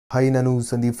Hi, ನಾನು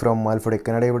Sandeep from ಮಾಲ್ಫೋಡೆ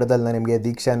Kannada ವಿಡಿಯೋದಲ್ಲಿ ನಾನು ನಿಮಗೆ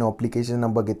ದೀಕ್ಷಾ ಅನ್ನೋ ಅಪ್ಲಿಕೇಶನ್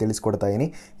ಬಗ್ಗೆ ತಿಳಿಸ್ಕೊಡ್ತಾ ಇದ್ದೀನಿ.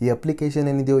 ಈ ಅಪ್ಲಿಕೇಶನ್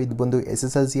ಏನಿದೆಯೋ ಇದು ಬಂದು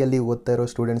SSLCಯಲ್ಲಿ ಓದ್ತಾ ಇರೋ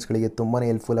ಸ್ಟೂಡೆಂಟ್ಸ್ಗಳಿಗೆ ತುಂಬಾ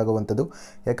ಹೆಲ್ಪ್ಫುಲ್ ಆಗುವಂಥದ್ದು.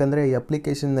 ಯಾಕಂದರೆ ಈ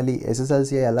ಅಪ್ಲಿಕೇಶನ್ನಲ್ಲಿ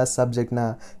SSLCಯ ಎಲ್ಲ ಸಬ್ಜೆಕ್ಟ್ನ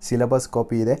ಸಿಲೆಬಸ್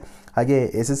ಕಾಪಿ ಇದೆ. ಹಾಗೆ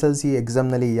SSLC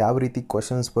ಎಕ್ಸಾಮ್ನಲ್ಲಿ ಯಾವ ರೀತಿ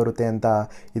ಕ್ವಶನ್ಸ್ ಬರುತ್ತೆ ಅಂತ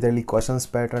ಇದರಲ್ಲಿ ಕ್ವಶನ್ಸ್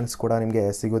ಪ್ಯಾಟರ್ನ್ಸ್ ಕೂಡ ನಿಮಗೆ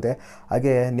ಸಿಗುತ್ತೆ.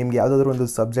 ಹಾಗೆ ನಿಮ್ಗೆ ಯಾವುದಾದ್ರೂ ಒಂದು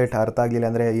ಸಬ್ಜೆಕ್ಟ್ ಅರ್ಥ ಆಗಲಿಲ್ಲ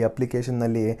ಅಂದರೆ ಈ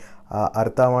ಅಪ್ಲಿಕೇಶನ್ನಲ್ಲಿ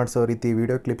ಅರ್ಥ ಮಾಡಿಸೋ ರೀತಿ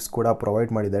ವಿಡಿಯೋ ಕ್ಲಿಪ್ಸ್ ಕೂಡ ಪ್ರೊವೈಡ್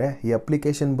ಮಾಡಿದ್ದಾರೆ. ಈ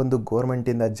ಅಪ್ಲಿಕೇಶನ್ ಬಂದು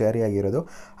ಗೌರ್ಮೆಂಟಿಂದ ಜಾರಿಯಾಗಿರೋದು.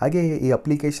 ಹಾಗೆ ಈ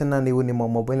ಅಪ್ಲಿಕೇಶನ್ನ ನೀವು ನಿಮ್ಮ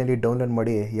ಮೊಬೈಲ್ನಲ್ಲಿ ಡೌನ್ಲೋಡ್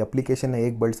ಮಾಡಿ ಈ ಅಪ್ಲಿಕೇಶನ್ನ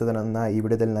ಹೇಗೆ ಬಳಸೋದನ್ನು ಈ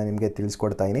ವಿಡಿಯೋದಲ್ಲಿ ನಾನು ನಿಮಗೆ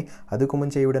ತಿಳಿಸ್ಕೊಡ್ತಾ ಇದ್ದೀನಿ. ಅದಕ್ಕೂ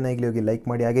ಮುಂಚೆ ಈ ವಿಡಿಯೋನ ಈಗಲೇ ಹೋಗಿ ಲೈಕ್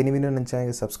ಮಾಡಿ, ಹಾಗೆ ನೀವಿನ್ನೂ ನನ್ನ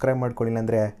ಚಾನಲ್ಗೆ ಸಬ್ಸ್ಕ್ರೈಬ್ ಮಾಡ್ಕೊಳ್ಳಿಲ್ಲ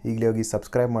ಅಂದರೆ ಈಗಲೇ ಹೋಗಿ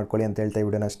ಸಬ್ಸ್ಕ್ರೈಬ್ ಮಾಡ್ಕೊಳ್ಳಿ ಅಂತ ಹೇಳ್ತಾ ಈ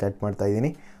ವಿಡಿಯೋನ ಸ್ಟಾರ್ಟ್ ಮಾಡ್ತಾ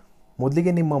ಇದ್ದೀನಿ.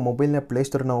 ಮೊದಲಿಗೆ ನಿಮ್ಮ ಮೊಬೈಲ್ನ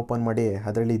ಪ್ಲೇಸ್ಟೋರ್ನ ಓಪನ್ ಮಾಡಿ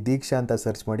ಅದರಲ್ಲಿ ದೀಕ್ಷಾ ಅಂತ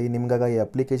ಸರ್ಚ್ ಮಾಡಿ. ನಿಮ್ಗಾಗ ಈ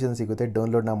ಅಪ್ಲಿಕೇಶನ್ ಸಿಗುತ್ತೆ,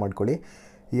 ಡೌನ್ಲೋಡ್ನ ಮಾಡ್ಕೊಳ್ಳಿ.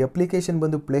 ಈ ಅಪ್ಲಿಕೇಶನ್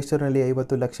ಬಂದು ಪ್ಲೇಸ್ಟೋರ್ನಲ್ಲಿ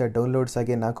 50 ಲಕ್ಷ ಡೌನ್ಲೋಡ್ಸ್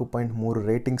ಆಗಿ 4.3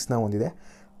 ರೇಟಿಂಗ್ಸ್ನ ಹೊಂದಿದೆ.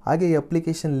 ಹಾಗೆ ಈ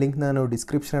ಅಪ್ಲಿಕೇಶನ್ ಲಿಂಕ್ ನಾನು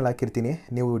ಡಿಸ್ಕ್ರಿಪ್ಷನಲ್ಲಿ ಹಾಕಿರ್ತೀನಿ.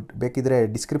 ನೀವು ಬೇಕಿದ್ದರೆ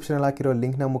ಡಿಸ್ಕ್ರಿಪ್ಷನಲ್ಲಿ ಹಾಕಿರೋ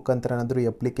ಲಿಂಕ್ನ ಮುಖಾಂತರನಾದರೂ ಈ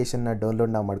ಅಪ್ಲಿಕೇಶನ್ನ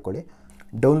ಡೌನ್ಲೋಡ್ನ ಮಾಡ್ಕೊಳ್ಳಿ.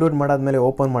 ಡೌನ್ಲೋಡ್ ಮಾಡಾದಮೇಲೆ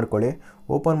ಓಪನ್ ಮಾಡ್ಕೊಳ್ಳಿ.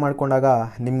 ಓಪನ್ ಮಾಡ್ಕೊಂಡಾಗ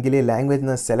ನಿಮಗಿಲ್ಲಿ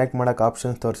ಲ್ಯಾಂಗ್ವೇಜ್ನ ಸೆಲೆಕ್ಟ್ ಮಾಡೋಕ್ಕೆ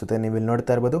ಆಪ್ಷನ್ಸ್ ತೋರಿಸುತ್ತೆ. ನೀವು ಇಲ್ಲಿ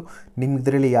ನೋಡ್ತಾ ಇರ್ಬೋದು. ನಿಮ್ಗೆ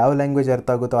ಇದರಲ್ಲಿ ಯಾವ ಲ್ಯಾಂಗ್ವೇಜ್ ಅರ್ಥ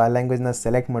ಆಗುತ್ತೋ ಆ ಲ್ಯಾಂಗ್ವೇಜ್ನ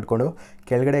ಸೆಲೆಕ್ಟ್ ಮಾಡಿಕೊಂಡು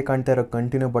ಕೆಳಗಡೆ ಕಾಣ್ತಾ ಇರೋ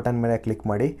ಕಂಟಿನ್ಯೂ ಬಟನ್ ಮೇಲೆ ಕ್ಲಿಕ್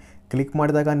ಮಾಡಿ. ಕ್ಲಿಕ್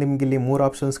ಮಾಡಿದಾಗ ನಿಮಗಿಲ್ಲಿ 3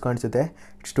 ಆಪ್ಷನ್ಸ್ ಕಾಣಿಸುತ್ತೆ: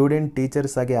 ಸ್ಟೂಡೆಂಟ್,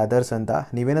 ಟೀಚರ್ಸ್ ಹಾಗೆ ಅದರ್ಸ್ ಅಂತ.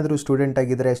 ನೀವೇನಾದರೂ ಸ್ಟೂಡೆಂಟ್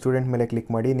ಆಗಿದ್ದರೆ ಸ್ಟೂಡೆಂಟ್ ಮೇಲೆ ಕ್ಲಿಕ್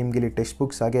ಮಾಡಿ. ನಿಮಗಿಲ್ಲಿ ಟೆಕ್ಸ್ಟ್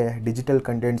ಬುಕ್ಸ್ ಹಾಗೆ ಡಿಜಿಟಲ್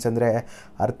ಕಂಟೆಂಟ್ಸ್ ಅಂದರೆ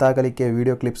ಅರ್ಥ ಆಗಲಿಕ್ಕೆ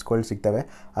ವೀಡಿಯೋ ಕ್ಲಿಪ್ಸ್ಗಳು ಸಿಗ್ತವೆ.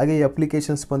 ಹಾಗೆ ಈ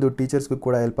ಅಪ್ಲಿಕೇಶನ್ಸ್ ಬಂದು ಟೀಚರ್ಸ್ಗೂ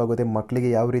ಕೂಡ ಹೆಲ್ಪ್ ಆಗುತ್ತೆ.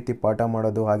 ಮಕ್ಕಳಿಗೆ ಯಾವ ರೀತಿ ಪಾಠ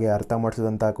ಮಾಡೋದು ಹಾಗೆ ಅರ್ಥ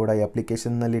ಮಾಡಿಸೋದಂತ ಕೂಡ ಈ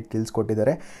ಅಪ್ಲಿಕೇಶನ್ನಲ್ಲಿ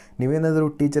ತಿಳಿಸ್ಕೊಟ್ಟಿದ್ದಾರೆ. ನೀವೇನಾದರೂ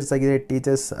ಟೀಚರ್ಸ್ ಆಗಿದ್ದರೆ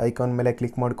ಟೀಚರ್ಸ್ ಐಕಾನ್ ಮೇಲೆ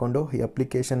ಕ್ಲಿಕ್ ಮಾಡಿಕೊಂಡು ಈ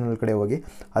ಅಪ್ಲಿಕೇಶನ್ ಒಳಗಡೆ ಹೋಗಿ,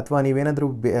 ಅಥವಾ ನೀವೇನಾದರೂ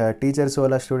ಟೀಚರ್ಸು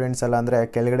ಅಲ್ಲ ಸ್ಟೂಡೆಂಟ್ಸ್ ಅಲ್ಲ ಅಂದರೆ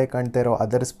ಕೆಳಗಡೆ ಕಾಣ್ತಾ ಇರೋ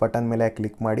ಅದರ್ಸ್ ಬಟನ್ ಮೇಲೆ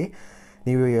ಕ್ಲಿಕ್ ಮಾಡಿ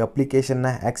ನೀವು ಈ ಅಪ್ಲಿಕೇಶನ್ನ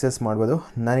ಆ್ಯಕ್ಸೆಸ್ ಮಾಡ್ಬೋದು.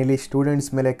 ನಾನಿಲ್ಲಿ ಸ್ಟೂಡೆಂಟ್ಸ್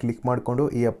ಮೇಲೆ ಕ್ಲಿಕ್ ಮಾಡಿಕೊಂಡು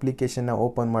ಈ ಅಪ್ಲಿಕೇಶನ್ನ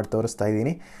ಓಪನ್ ಮಾಡಿ ತೋರಿಸ್ತಾ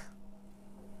ಇದ್ದೀನಿ.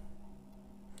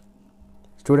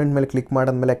 ಸ್ಟೂಡೆಂಟ್ ಮೇಲೆ ಕ್ಲಿಕ್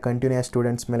ಮಾಡಾದ್ಮೇಲೆ ಕಂಟಿನ್ಯೂ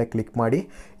ಸ್ಟೂಡೆಂಟ್ಸ್ ಮೇಲೆ ಕ್ಲಿಕ್ ಮಾಡಿ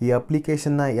ಈ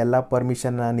ಅಪ್ಲಿಕೇಶನ್ನ ಎಲ್ಲ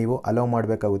ಪರ್ಮಿಷನ್ನ ನೀವು ಅಲೋ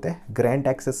ಮಾಡಬೇಕಾಗುತ್ತೆ. ಗ್ರ್ಯಾಂಟ್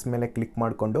ಆ್ಯಕ್ಸೆಸ್ ಮೇಲೆ ಕ್ಲಿಕ್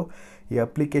ಮಾಡಿಕೊಂಡು ಈ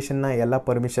ಅಪ್ಲಿಕೇಶನ್ನ ಎಲ್ಲ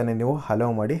ಪರ್ಮಿಷನ್ನ ನೀವು ಅಲೋ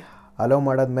ಮಾಡಿ. ಅಲೋ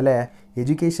ಮಾಡಾದ್ಮೇಲೆ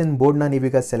ಎಜುಕೇಷನ್ ಬೋರ್ಡ್ನ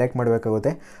ನೀವೀಗ ಸೆಲೆಕ್ಟ್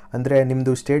ಮಾಡಬೇಕಾಗುತ್ತೆ. ಅಂದರೆ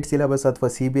ನಿಮ್ಮದು ಸ್ಟೇಟ್ ಸಿಲೆಬಸ್ ಅಥವಾ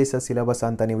CBSE ಸಿಲೆಬಸ್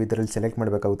ಅಂತ ನೀವು ಇದರಲ್ಲಿ ಸೆಲೆಕ್ಟ್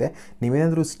ಮಾಡಬೇಕಾಗುತ್ತೆ.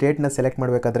 ನೀವೇನಾದರೂ ಸ್ಟೇಟ್ನ ಸೆಲೆಕ್ಟ್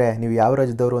ಮಾಡಬೇಕಾದ್ರೆ ನೀವು ಯಾವ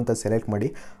ರಾಜ್ಯದವರು ಅಂತ ಸೆಲೆಕ್ಟ್ ಮಾಡಿ.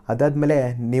 ಅದಾದಮೇಲೆ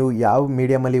ನೀವು ಯಾವ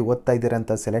ಮೀಡಿಯಮಲ್ಲಿ ಓದ್ತಾ ಇದ್ದೀರಾ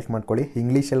ಅಂತ ಸೆಲೆಕ್ಟ್ ಮಾಡ್ಕೊಳ್ಳಿ.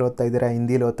 ಇಂಗ್ಲೀಷಲ್ಲಿ ಓದ್ತಾ ಇದ್ದೀರಾ,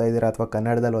 ಹಿಂದಿಲಿ ಓದ್ತಾ ಇದ್ದೀರಾ ಅಥವಾ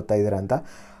ಕನ್ನಡದಲ್ಲಿ ಓದ್ತಾ ಇದ್ದೀರಾ ಅಂತ.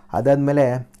 ಅದಾದಮೇಲೆ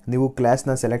ನೀವು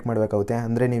ಕ್ಲಾಸ್ನ ಸೆಲೆಕ್ಟ್ ಮಾಡಬೇಕಾಗುತ್ತೆ.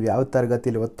 ಅಂದರೆ ನೀವು ಯಾವ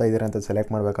ತರಗತಿಯಲ್ಲಿ ಓದ್ತಾ ಇದ್ದೀರಾ ಅಂತ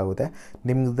ಸೆಲೆಕ್ಟ್ ಮಾಡಬೇಕಾಗುತ್ತೆ.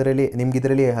 ನಿಮ್ಗೆ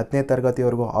ಇದರಲ್ಲಿ 10ನೇ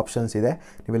ತರಗತಿವರೆಗೂ ಆಪ್ಷನ್ಸ್ ಇದೆ.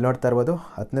 ನೀವು ಇಲ್ಲಿ ನೋಡ್ತಾ ಇರ್ಬೋದು.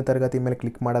 10ನೇ ತರಗತಿ ಮೇಲೆ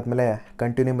ಕ್ಲಿಕ್ ಮಾಡಾದ್ಮೇಲೆ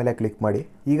ಕಂಟಿನ್ಯೂ ಮೇಲೆ ಕ್ಲಿಕ್ ಮಾಡಿ.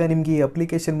 ಈಗ ನಿಮಗೆ ಈ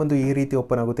ಅಪ್ಲಿಕೇಶನ್ ಬಂದು ಈ ರೀತಿ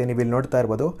ಓಪನ್ ಆಗುತ್ತೆ. ನೀವು ಇಲ್ಲಿ ನೋಡ್ತಾ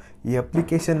ಇರ್ಬೋದು. ಈ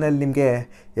ಅಪ್ಲಿಕೇಶನ್ನಲ್ಲಿ ನಿಮಗೆ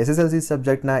SSLC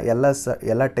ಸಬ್ಜೆಕ್ಟ್ನ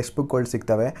ಎಲ್ಲ ಟೆಕ್ಸ್ಟ್ ಬುಕ್ಗಳು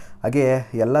ಸಿಗ್ತವೆ. ಹಾಗೆ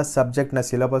ಎಲ್ಲ ಸಬ್ಜೆಕ್ಟ್ನ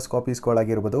ಸಿಲೆಬಸ್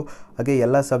ಕಾಪೀಸ್ಗಳಾಗಿರ್ಬೋದು, ಹಾಗೆ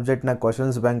ಎಲ್ಲ ಸಬ್ಜೆಕ್ಟ್ನ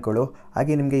ಕ್ವಶನ್ಸ್ ಬ್ಯಾಂಕ್ಗಳು,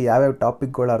 ಹಾಗೆ ನಿಮಗೆ ಯಾವ್ಯಾವ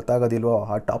ಟಾಪಿಕ್ಗಳು ಅರ್ಥ ಆಗೋದಿಲ್ವೋ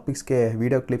ಆ ಟಾಪಿಕ್ಸ್ಗೆ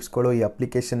ವಿಡಿಯೋ ಕ್ಲಿಪ್ಸ್ಗಳು ಈ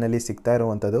ಅಪ್ಲಿಕೇಶನ್ನಲ್ಲಿ ಸಿಗ್ತಾ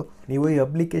ಇರುವಂಥದ್ದು. ನೀವು ಈ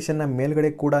ಅಪ್ಲಿಕೇಶನ್ನ ಮೇಲ್ಗಡೆ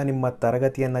ಕೂಡ ನಿಮ್ಮ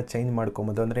ತರಗತಿಯನ್ನು ಚೇಂಜ್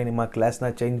ಮಾಡ್ಕೊಬೋದು, ಅಂದರೆ ನಿಮ್ಮ ಕ್ಲಾಸ್ನ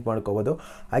ಚೇಂಜ್ ಮಾಡ್ಕೋಬೋದು.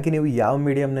 ಹಾಗೆ ನೀವು ಯಾವ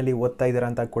ಮೀಡಿಯಮ್ನಲ್ಲಿ ಓದ್ತಾ ಇದ್ದೀರಾ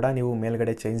ಅಂತ ಕೂಡ ನೀವು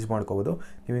ಮೇಲ್ಗಡೆ ಚೇಂಜ್ ಮಾಡ್ಕೋಬೋದು.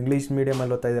 ನೀವು ಇಂಗ್ಲೀಷ್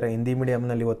ಮೀಡಿಯಮಲ್ಲಿ ಓದ್ತಾ ಇದ್ದೀರಾ, ಹಿಂದಿ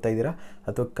ಮೀಡಿಯಮ್ನಲ್ಲಿ ಓದ್ತಾ ಇದ್ದೀರಾ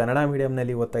ಅಥವಾ ಕನ್ನಡ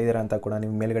ಮೀಡಿಯಮ್ನಲ್ಲಿ ಓದ್ತಾ ಇದ್ದೀರಾ ಅಂತ ಕೂಡ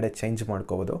ನೀವು ಮೇಲ್ಗಡೆ ಚೇಂಜ್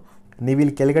ಮಾಡ್ಕೋಬೋದು. ನೀವು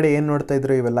ಇಲ್ಲಿ ಕೆಳಗಡೆ ಏನು ನೋಡ್ತಾ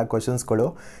ಇದ್ರೋ ಇವೆಲ್ಲ ಕ್ವಶನ್ಸ್ಗಳು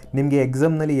ನಿಮಗೆ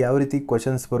ಎಕ್ಸಾಮ್ನಲ್ಲಿ ಯಾವ ರೀತಿ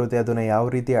ಕ್ವಶನ್ಸ್ ಬರುತ್ತೆ, ಅದನ್ನು ಯಾವ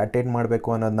ರೀತಿ ಅಟೆಂಡ್ ಮಾಡಬೇಕು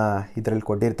ಅನ್ನೋದನ್ನ ಇದರಲ್ಲಿ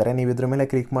ಕೊಟ್ಟಿರ್ತಾರೆ. ನೀವು ಇದ್ರ ಮೇಲೆ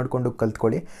ಕ್ಲಿಕ್ ಮಾಡಿಕೊಂಡು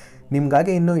ಕಲ್ತ್ಕೊಳ್ಳಿ.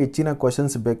 ನಿಮ್ಗಾಗೆ ಇನ್ನೂ ಹೆಚ್ಚಿನ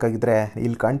ಕ್ವಶನ್ಸ್ ಬೇಕಾಗಿದ್ದರೆ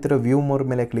ಇಲ್ಲಿ ಕಾಣ್ತಿರೋ ವ್ಯೂ ಮೋರ್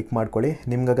ಮೇಲೆ ಕ್ಲಿಕ್ ಮಾಡ್ಕೊಳ್ಳಿ.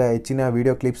 ನಿಮ್ಗಾಗ ಹೆಚ್ಚಿನ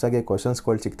ವೀಡಿಯೋ ಕ್ಲಿಪ್ಸ್ ಆಗಿ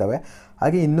ಕ್ವಶನ್ಸ್ಗಳು ಸಿಗ್ತವೆ.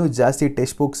 ಹಾಗೆ ಇನ್ನೂ ಜಾಸ್ತಿ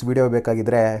text books video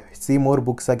ಬೇಕಾಗಿದ್ದರೆ C more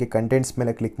books ಆಗಿ ಕಂಟೆಂಟ್ಸ್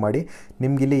ಮೇಲೆ ಕ್ಲಿಕ್ ಮಾಡಿ.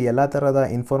 ನಿಮಗಿಲ್ಲಿ ಎಲ್ಲ ಥರದ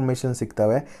ಇನ್ಫಾರ್ಮೇಷನ್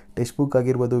ಸಿಗ್ತವೆ. ಟೆಕ್ಸ್ಟ್ ಬುಕ್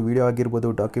ಆಗಿರ್ಬೋದು, ವೀಡಿಯೋ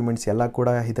ಆಗಿರ್ಬೋದು, ಡಾಕ್ಯುಮೆಂಟ್ಸ್ ಎಲ್ಲ ಕೂಡ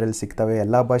ಇದರಲ್ಲಿ ಸಿಗ್ತವೆ.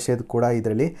 ಎಲ್ಲ ಭಾಷೆದು ಕೂಡ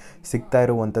ಇದರಲ್ಲಿ ಸಿಗ್ತಾ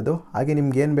ಇರುವಂಥದ್ದು. ಹಾಗೆ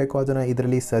ನಿಮ್ಗೆ ಏನು ಬೇಕೋ ಅದನ್ನು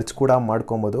ಇದರಲ್ಲಿ ಸರ್ಚ್ ಕೂಡ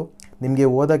ಮಾಡ್ಕೊಬೋದು. ನಿಮಗೆ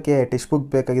ಓದೋಕ್ಕೆ ಟೆಕ್ಸ್ಟ್ ಬುಕ್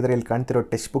ಬೇಕಾಗಿದ್ದರೆ ಇಲ್ಲಿ ಕಾಣ್ತಿರೋ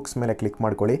ಟೆಕ್ಸ್ಟ್ ಬುಕ್ಸ್ ಮೇಲೆ ಕ್ಲಿಕ್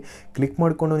ಮಾಡ್ಕೊಳ್ಳಿ. ಕ್ಲಿಕ್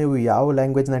ಮಾಡಿಕೊಂಡು ನೀವು ಯಾವ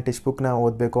ಲ್ಯಾಂಗ್ವೇಜ್ನ ಟೆಕ್ಸ್ಟ್ ಬುಕ್ನ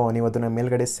ಓದಬೇಕೋ ನೀವು ಅದನ್ನು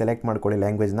ಮೇಲ್ಗಡೆ ಸೆಲೆಕ್ಟ್ ಮಾಡ್ಕೊಳ್ಳಿ.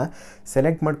 ಲ್ಯಾಂಗ್ವೇಜ್ನ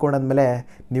ಸೆಲೆಕ್ಟ್ ಮಾಡ್ಕೊಂಡಾದ್ಮೇಲೆ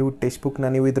ನೀವು ಟೆಕ್ಸ್ಟ್ ಬುಕ್ನ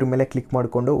ನೀವು ಇದ್ರ ಮೇಲೆ ಕ್ಲಿಕ್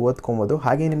ಮಾಡಿಕೊಂಡು ಓದ್ಕೊಬೋದು.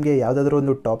 ಹಾಗೆ ನಿಮಗೆ ಯಾವುದಾದ್ರೂ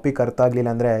ಒಂದು ಟಾಪಿಕ್ ಅರ್ಥ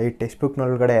ಆಗಲಿಲ್ಲ ಅಂದರೆ ಈ ಟೆಕ್ಸ್ಟ್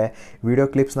ಬುಕ್ನೊಳಗಡೆ ವೀಡಿಯೋ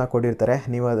ಕ್ಲಿಪ್ಸ್ನ ಕೊಟ್ಟಿರ್ತಾರೆ.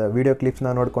 ನೀವು ಅದು ವೀಡಿಯೋ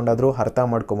ಕ್ಲಿಪ್ಸ್ನ ನೋಡ್ಕೊಂಡಾದರೂ ಅರ್ಥ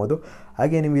ಮಾಡ್ಕೊಬೋದು.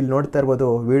 ಹಾಗೆ ನೀವು ಇಲ್ಲಿ ನೋಡ್ತಾ ಇರ್ಬೋದು.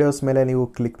 ವೀಡಿಯೋಸ್ ಮೇಲೆ ನೀವು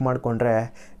ಕ್ಲಿಕ್ ಮಾಡಿಕೊಂಡ್ರೆ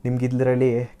ನಿಮ್ಗೆ ಇದರಲ್ಲಿ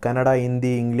Kannada,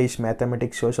 Hindi, English,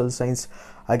 mathematics, social science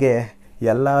ಹಾಗೆ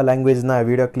ಎಲ್ಲ ಲ್ಯಾಂಗ್ವೇಜ್ನ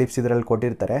ವೀಡಿಯೋ ಕ್ಲಿಪ್ಸ್ ಇದರಲ್ಲಿ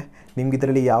ಕೊಟ್ಟಿರ್ತಾರೆ. ನಿಮ್ಗೆ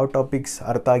ಇದರಲ್ಲಿ ಯಾವ ಟಾಪಿಕ್ಸ್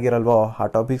ಅರ್ಥ ಆಗಿರಲ್ವೋ ಆ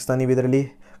ಟಾಪಿಕ್ಸ್ನ ನೀವು ಇದರಲ್ಲಿ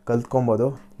ಕಲ್ತ್ಕೊಬೋದು.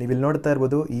 ನೀವು ಇಲ್ಲಿ ನೋಡ್ತಾ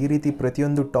ಇರ್ಬೋದು. ಈ ರೀತಿ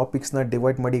ಪ್ರತಿಯೊಂದು ಟಾಪಿಕ್ಸ್ನ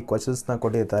ಡಿವೈಡ್ ಮಾಡಿ ಕ್ವಶನ್ಸ್ನ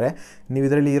ಕೊಟ್ಟಿರ್ತಾರೆ. ನೀವು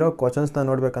ಇದರಲ್ಲಿ ಇರೋ ಕ್ವಶನ್ಸ್ನ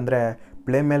ನೋಡಬೇಕಂದ್ರೆ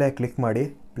ಪ್ಲೇ ಮೇಲೆ ಕ್ಲಿಕ್ ಮಾಡಿ.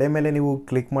 ಪ್ಲೇ ಮೇಲೆ ನೀವು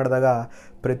ಕ್ಲಿಕ್ ಮಾಡಿದಾಗ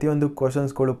ಪ್ರತಿಯೊಂದು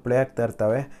ಕ್ವಶನ್ಸ್ಗಳು ಪ್ಲೇ ಆಗ್ತಾ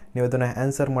ಇರ್ತವೆ. ನೀವು ಅದನ್ನು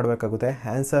ಆನ್ಸರ್ ಮಾಡಬೇಕಾಗುತ್ತೆ.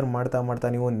 ಆನ್ಸರ್ ಮಾಡ್ತಾ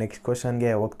ನೀವು ನೆಕ್ಸ್ಟ್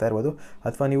ಕ್ವಶನ್ಗೆ ಹೋಗ್ತಾ ಇರ್ಬೋದು,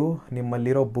 ಅಥವಾ ನೀವು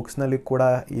ನಿಮ್ಮಲ್ಲಿರೋ ಬುಕ್ಸ್ನಲ್ಲಿ ಕೂಡ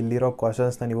ಇಲ್ಲಿರೋ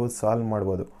ಕ್ವಶನ್ಸ್ನ ನೀವು ಸಾಲ್ವ್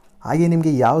ಮಾಡ್ಬೋದು. ಹಾಗೆ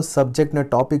ನಿಮಗೆ ಯಾವ ಸಬ್ಜೆಕ್ಟ್ನ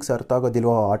ಟಾಪಿಕ್ಸ್ ಅರ್ಥ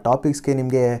ಆಗೋದಿಲ್ವೋ ಆ ಟಾಪಿಕ್ಸ್ಗೆ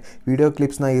ನಿಮಗೆ ವಿಡಿಯೋ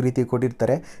ಕ್ಲಿಪ್ಸ್ನ ಈ ರೀತಿ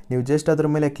ಕೊಟ್ಟಿರ್ತಾರೆ. ನೀವು ಜಸ್ಟ್ ಅದ್ರ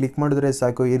ಮೇಲೆ ಕ್ಲಿಕ್ ಮಾಡಿದ್ರೆ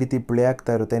ಸಾಕು, ಈ ರೀತಿ ಪ್ಲೇ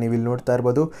ಆಗ್ತಾ ಇರುತ್ತೆ. ನೀವು ಇಲ್ಲಿ ನೋಡ್ತಾ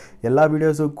ಇರ್ಬೋದು, ಎಲ್ಲ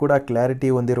ವೀಡಿಯೋಸು ಕೂಡ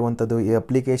ಕ್ಲಾರಿಟಿ ಹೊಂದಿರುವಂಥದ್ದು. ಈ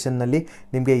ಅಪ್ಲಿಕೇಶನ್ನಲ್ಲಿ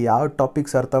ನಿಮಗೆ ಯಾವ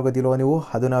ಟಾಪಿಕ್ಸ್ ಅರ್ಥ ಆಗೋದಿಲ್ವೋ ನೀವು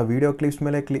ಅದನ್ನು ವಿಡಿಯೋ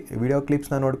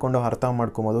ಕ್ಲಿಪ್ಸ್ನ ನೋಡಿಕೊಂಡು ಅರ್ಥ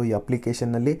ಮಾಡ್ಕೊಬೋದು. ಈ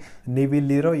ಅಪ್ಲಿಕೇಶನ್ನಲ್ಲಿ ನೀವು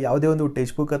ಇಲ್ಲಿರೋ ಯಾವುದೇ ಒಂದು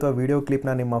ಟೆಕ್ಸ್ಟ್ ಬುಕ್ ಅಥವಾ ವಿಡಿಯೋ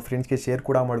ಕ್ಲಿಪ್ನ ನಿಮ್ಮ ಫ್ರೆಂಡ್ಸ್ಗೆ ಶೇರ್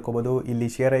ಕೂಡ ಮಾಡ್ಕೋಬೋದು. ಇಲ್ಲಿ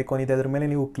ಶೇರ್ ಐಕಾನ್ ಇದೆ, ಅದ್ರ ಮೇಲೆ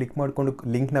ನೀವು ಕ್ಲಿಕ್ ಮಾಡಿಕೊಂಡು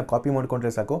ಲಿಂಕ್ನ ಕಾಪಿ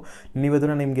ಮಾಡ್ಕೊಂಡ್ರೆ ಸಾಕು, ನೀವು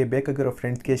ಅದನ್ನು ನಿಮಗೆ ಬೇಕಾಗಿರೋ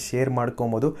ಫ್ರೆಂಡ್ಸ್ಗೆ ಶೇರ್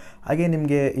ಮಾಡ್ಕೊಬೋದು. ಹಾಗೆ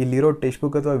ನಿಮಗೆ ಇಲ್ಲಿರೋ ಟೆಕ್ಸ್ಟ್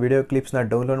ಬುಕ್ ಅಥವಾ ವಿಡಿಯೋ ಕ್ಲಿಪ್ಸ್ನ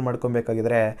ಡೌನ್ಲೋಡ್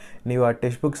ಮಾಡ್ಕೊಬೇಕಾಗಿದ್ರೆ ನೀವು ಆ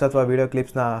ಟೆಕ್ಸ್ಟ್ ಬುಕ್ಸ್ ಅಥವಾ ವಿಡಿಯೋ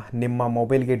ಕ್ಲಿಪ್ಸ್ನ ನಿಮ್ಮ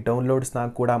ಮೊಬೈಲ್ಗೆ ಡೌನ್ಲೋಡ್ಸ್ನ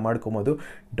ಕೂಡ ಮಾಡ್ಕೊಬೋದು.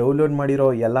 ಡೌನ್ಲೋಡ್ ಮಾಡಿರೋ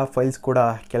ಎಲ್ಲ ಫೈಲ್ಸ್ ಕೂಡ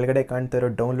ಕೆಳಗಡೆ ಕಾಣ್ತಾ ಇರೋ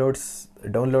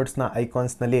ಡೌನ್ಲೋಡ್ಸ್ನ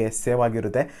ಐಕಾನ್ಸ್ನಲ್ಲಿ ಸೇವ್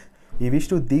ಆಗಿರುತ್ತೆ.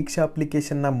 ಇವಿಷ್ಟು ದೀಕ್ಷಾ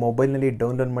ಅಪ್ಲಿಕೇಶನ್ನ ಮೊಬೈಲ್ನಲ್ಲಿ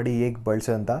ಡೌನ್ಲೋಡ್ ಮಾಡಿ ಹೇಗೆ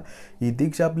ಬಳಸೋಂತ. ಈ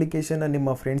ದೀಕ್ಷಾ ಅಪ್ಲಿಕೇಶನ್ನ ನಿಮ್ಮ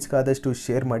ಫ್ರೆಂಡ್ಸ್ಗಾದಷ್ಟು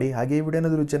ಶೇರ್ ಮಾಡಿ. ಹಾಗೆ ಈ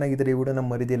ವಿಡಿಯೋನಾದರೂ ಚೆನ್ನಾಗಿದ್ದರೆ ಈ ವಿಡಿಯೋನ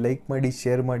ಮರಿದೆ ಲೈಕ್ ಮಾಡಿ,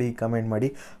 ಶೇರ್ ಮಾಡಿ, ಕಮೆಂಟ್ ಮಾಡಿ.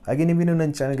 ಹಾಗೆ ನೀವಿನ್ನೂ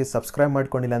ನನ್ನ ಚಾನಲ್ಗೆ ಸಬ್ಸ್ಕ್ರೈಬ್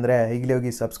ಮಾಡ್ಕೊಂಡಿಲ್ಲ ಅಂದರೆ ಈಗಲೇ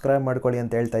ಹೋಗಿ ಸಬ್ಸ್ಕ್ರೈಬ್ ಮಾಡ್ಕೊಳ್ಳಿ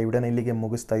ಅಂತ ಹೇಳ್ತಾ ಈ ವಿಡಿಯೋನ ಇಲ್ಲಿಗೆ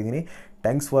ಮುಗಿಸ್ತಾ ಇದ್ದೀನಿ.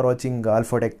 Thanks for watching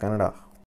ಆಲ್ಫಾಟೆಕ್ Kannada.